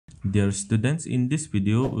Dear students, in this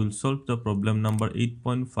video, we'll solve the problem number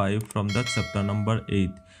 8.5 from the chapter number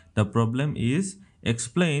 8. The problem is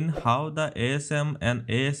explain how the ASM and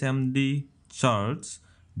ASMD charts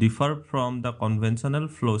differ from the conventional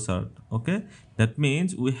flowchart. Okay, that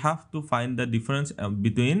means we have to find the difference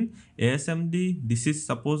between ASMD. This is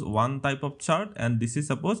suppose one type of chart and this is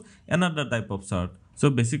suppose another type of chart.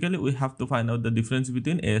 So basically we have to find out the difference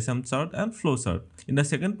between ASM chart and flowchart. In the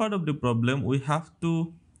second part of the problem, we have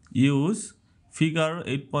to use figure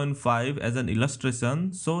 8.5 as an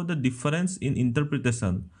illustration, so the difference in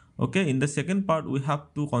interpretation. Okay, in the second part we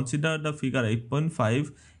have to consider the figure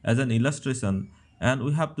 8.5 as an illustration and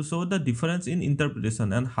we have to show the difference in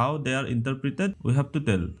interpretation and how they are interpreted we have to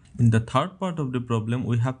tell. In the third part of the problem,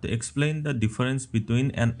 we have to explain the difference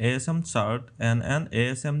between an ASM chart and an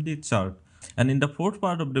ASMD chart. And in the fourth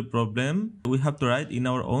part of the problem, we have to write in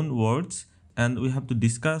our own words and we have to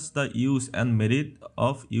discuss the use and merit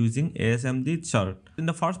of using ASMD chart. In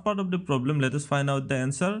the first part of the problem, let us find out the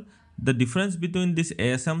answer. The difference between this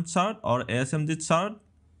ASM chart or ASMD chart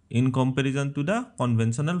in comparison to the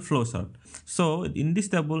conventional flowchart. So in this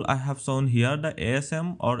table, I have shown here the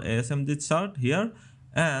ASM or ASMD chart here,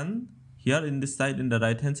 and here in this side, in the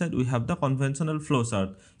right hand side, we have the conventional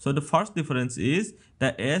flowchart. So the first difference is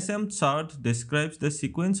the ASM chart describes the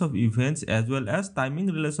sequence of events as well as timing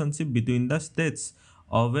relationship between the states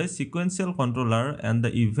of a sequential controller and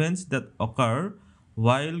the events that occur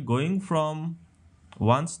while going from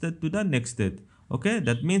one state to the next state. Okay,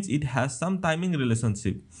 that means it has some timing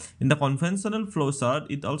relationship. In the conventional flowchart,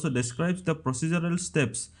 it also describes the procedural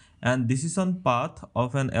steps and decision path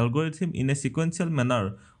of an algorithm in a sequential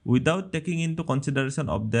manner without taking into consideration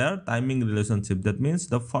of their timing relationship. That means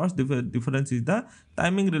the first difference is the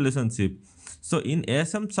timing relationship. So in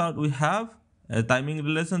ASM chart, we have a timing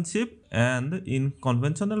relationship, and in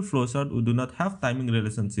conventional flowchart, we do not have timing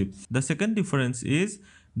relationship. The second difference is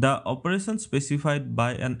the operations specified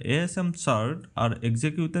by an ASM chart are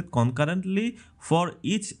executed concurrently for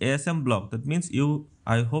each ASM block. That means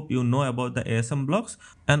I hope you know about the ASM blocks,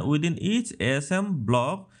 and within each ASM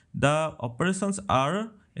block, the operations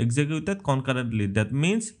are executed concurrently. That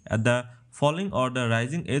means at the falling or the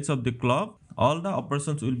rising edge of the clock, all the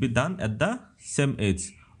operations will be done at the same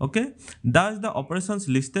edge. Okay, thus the operations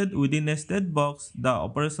listed within a state box, the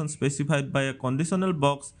operations specified by a conditional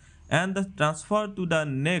box, and the transfer to the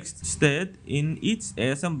next state in each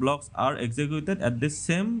ASM blocks are executed at the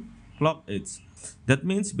same clock edge. That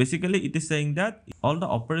means basically it is saying that all the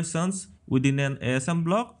operations within an ASM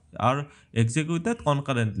block are executed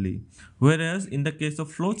concurrently. Whereas in the case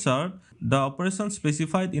of flowchart, the operations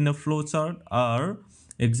specified in a flowchart are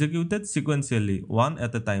executed sequentially, one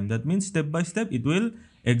at a time. That means step by step it will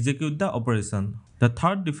execute the operation. The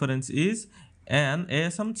third difference is an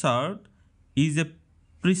ASM chart is a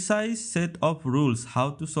precise set of rules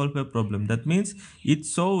how to solve a problem. That means it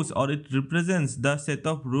shows or it represents the set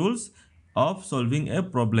of rules of solving a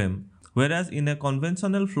problem. Whereas in a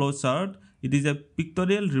conventional flowchart, it is a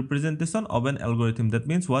pictorial representation of an algorithm. That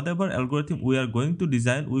means whatever algorithm we are going to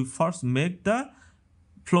design, we first make the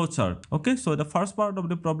flowchart. Okay, so the first part of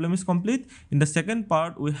the problem is complete. In the second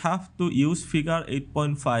part, we have to use figure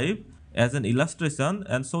 8.5 as an illustration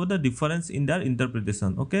and show the difference in their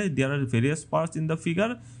interpretation. Okay, there are various parts in the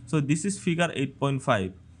figure. So this is figure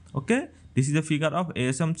 8.5. Okay, this is a figure of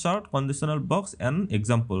ASM chart, conditional box, and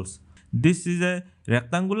examples. This is a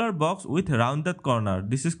rectangular box with rounded corner.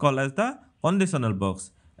 This is called as the conditional box,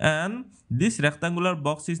 and this rectangular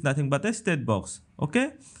box is nothing but a state box.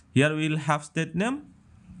 Okay, here we will have state name.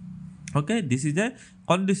 Okay, this is a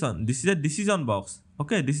condition. This is a decision box.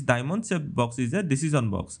 Okay, this diamond shaped box is a decision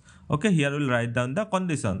box. Okay, here we'll write down the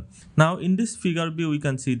condition. Now in this figure B, we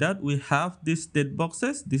can see that we have these state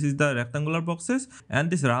boxes. This is the rectangular boxes, and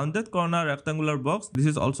this rounded corner rectangular box, this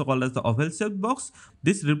is also called as the oval shaped box.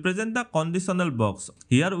 This represent the conditional box.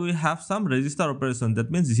 Here we have some register operation. That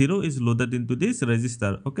means 0 is loaded into this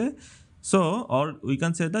register. Okay, so or we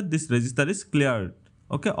can say that this register is cleared.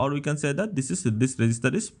 Okay, or we can say that this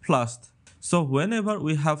register is flushed. So whenever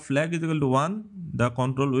we have flag is equal to 1, the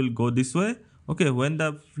control will go this way. Okay, when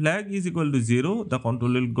the flag is equal to 0, the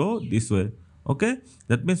control will go this way. Okay,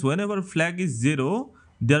 that means whenever flag is 0,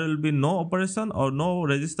 there will be no operation or no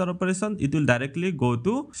register operation. It will directly go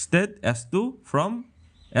to state S2 from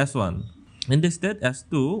S1. In the state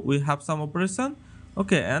S2, we have some operation.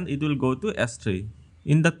 Okay, and it will go to S3.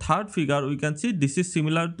 In the third figure, we can see this is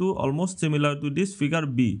almost similar to this figure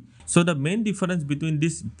B. So the main difference between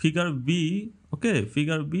this figure B, okay,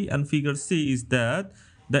 figure B and figure C is that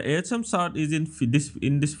the ASM chart is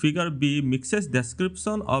in this figure B mixes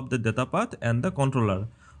description of the data path and the controller.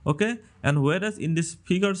 Okay, and whereas in this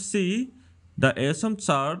figure C, the ASM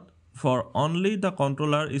chart for only the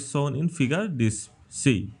controller is shown in figure this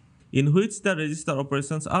C, in which the register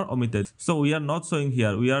operations are omitted. So we are not showing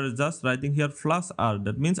here, we are just writing here flash R.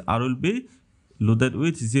 That means R will be loaded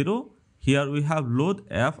with 0. Here we have load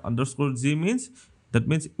F underscore G means, that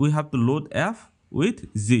means we have to load F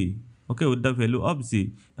with Z, okay, with the value of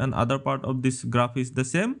Z, and other part of this graph is the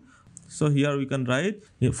same. So here we can write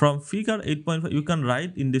from figure 8.5, you can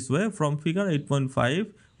write in this way: from figure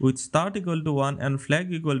 8.5 with start equal to 1 and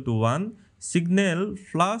flag equal to 1, signal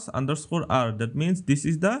flash underscore R, that means this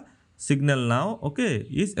is the signal now, okay,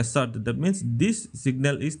 is asserted. That means this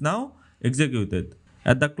signal is now executed.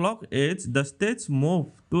 At the clock edge, the states move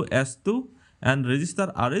to S2 and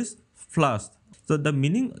register R is flashed. So the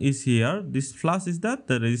meaning is here, this flash is that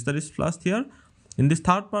the register is flashed here. In this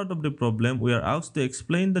third part of the problem, we are asked to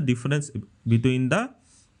explain the difference between the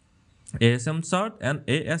ASM chart and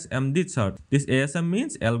ASMD chart. This ASM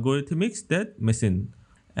means algorithmic state machine.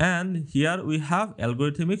 And here we have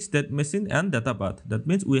algorithmic state machine and data path. That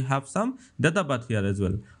means we have some data path here as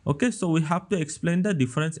well. Okay, so we have to explain the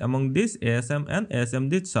difference among this ASM and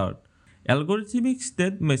ASMD chart. Algorithmic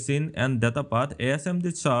state machine and data path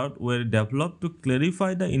ASMD chart were developed to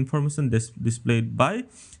clarify the information displayed by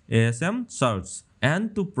ASM charts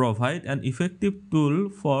and to provide an effective tool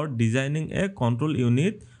for designing a control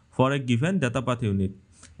unit for a given data path unit.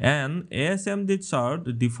 An ASMD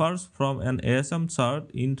chart differs from an ASM chart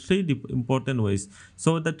in three important ways.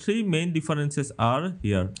 So the three main differences are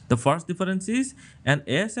here. The first difference is an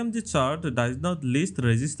ASMD chart does not list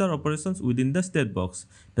register operations within the state box.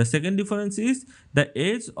 The second difference is the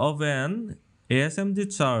edges of an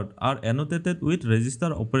ASMD chart are annotated with register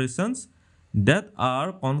operations that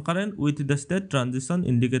are concurrent with the state transition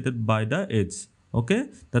indicated by the edge. Okay.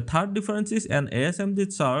 The third difference is an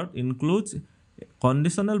ASMD chart includes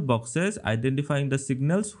conditional boxes identifying the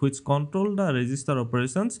signals which control the register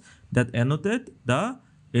operations that annotate the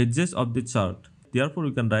edges of the chart. Therefore,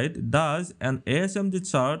 we can write, thus an ASMD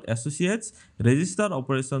chart associates register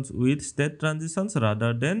operations with state transitions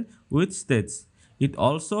rather than with states. It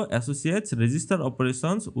also associates register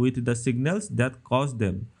operations with the signals that cause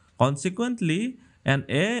them. Consequently, an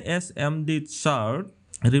ASMD chart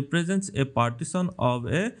represents a partition of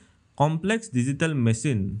a complex digital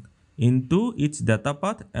machine into its data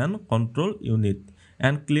path and control unit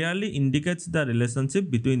and clearly indicates the relationship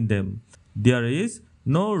between them. There is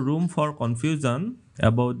no room for confusion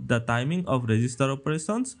about the timing of register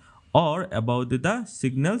operations or about the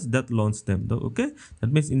signals that launch them. Okay,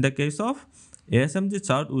 that means in the case of ASMD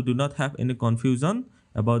chart, we do not have any confusion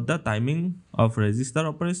about the timing of register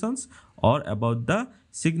operations or about the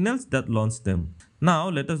signals that launch them. Now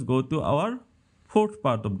let us go to our fourth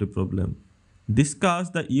part of the problem.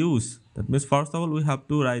 Discuss the use. That means first of all we have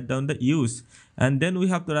to write down the use, and then we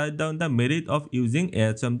have to write down the merit of using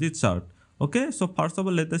ASMD chart. Okay, so first of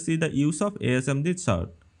all let us see the use of ASMD chart.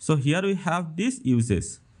 So here we have these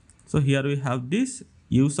uses. So here we have this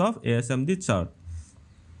use of ASMD chart.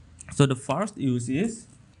 So the first use is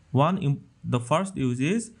one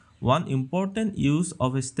important use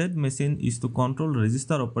of a state machine is to control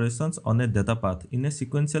register operations on a data path in a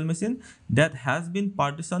sequential machine that has been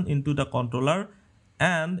partitioned into the controller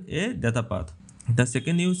and a data path. The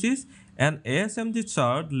second use is an ASMD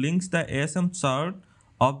chart links the ASM chart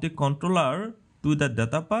of the controller to the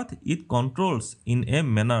data path it controls in a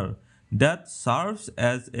manner that serves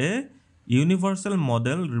as a universal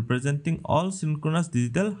model representing all synchronous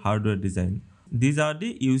digital hardware design. These are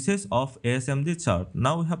the uses of ASMD chart.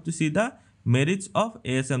 Now we have to see the merits of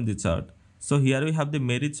ASMD chart. So here we have the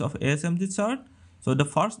merits of ASMD chart. So the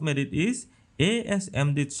first merit is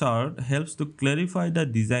ASMD chart helps to clarify the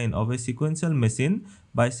design of a sequential machine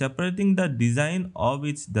by separating the design of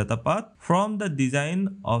its data path from the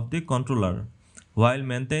design of the controller, while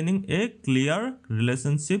maintaining a clear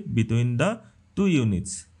relationship between the two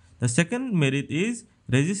units. The second merit is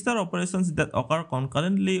register operations that occur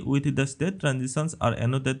concurrently with the state transitions are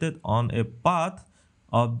annotated on a path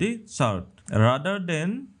of the chart rather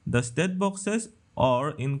than the state boxes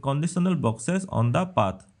or in conditional boxes on the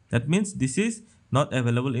path. That means this is not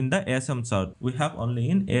available in the ASM chart. We have only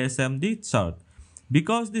in ASMD chart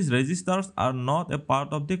because these registers are not a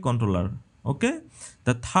part of the controller. Okay.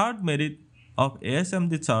 The third merit of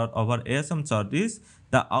ASMD chart over ASM chart is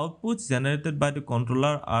the outputs generated by the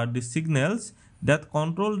controller are the signals that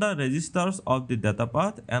control the registers of the data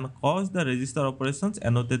path and cause the register operations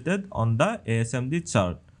annotated on the ASMD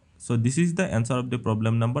chart. So this is the answer of the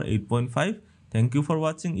problem number 8.5. Thank you for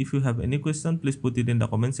watching. If you have any question, please put it in the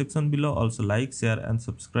comment section below. Also like, share and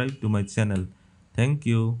subscribe to my channel. Thank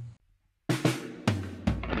you.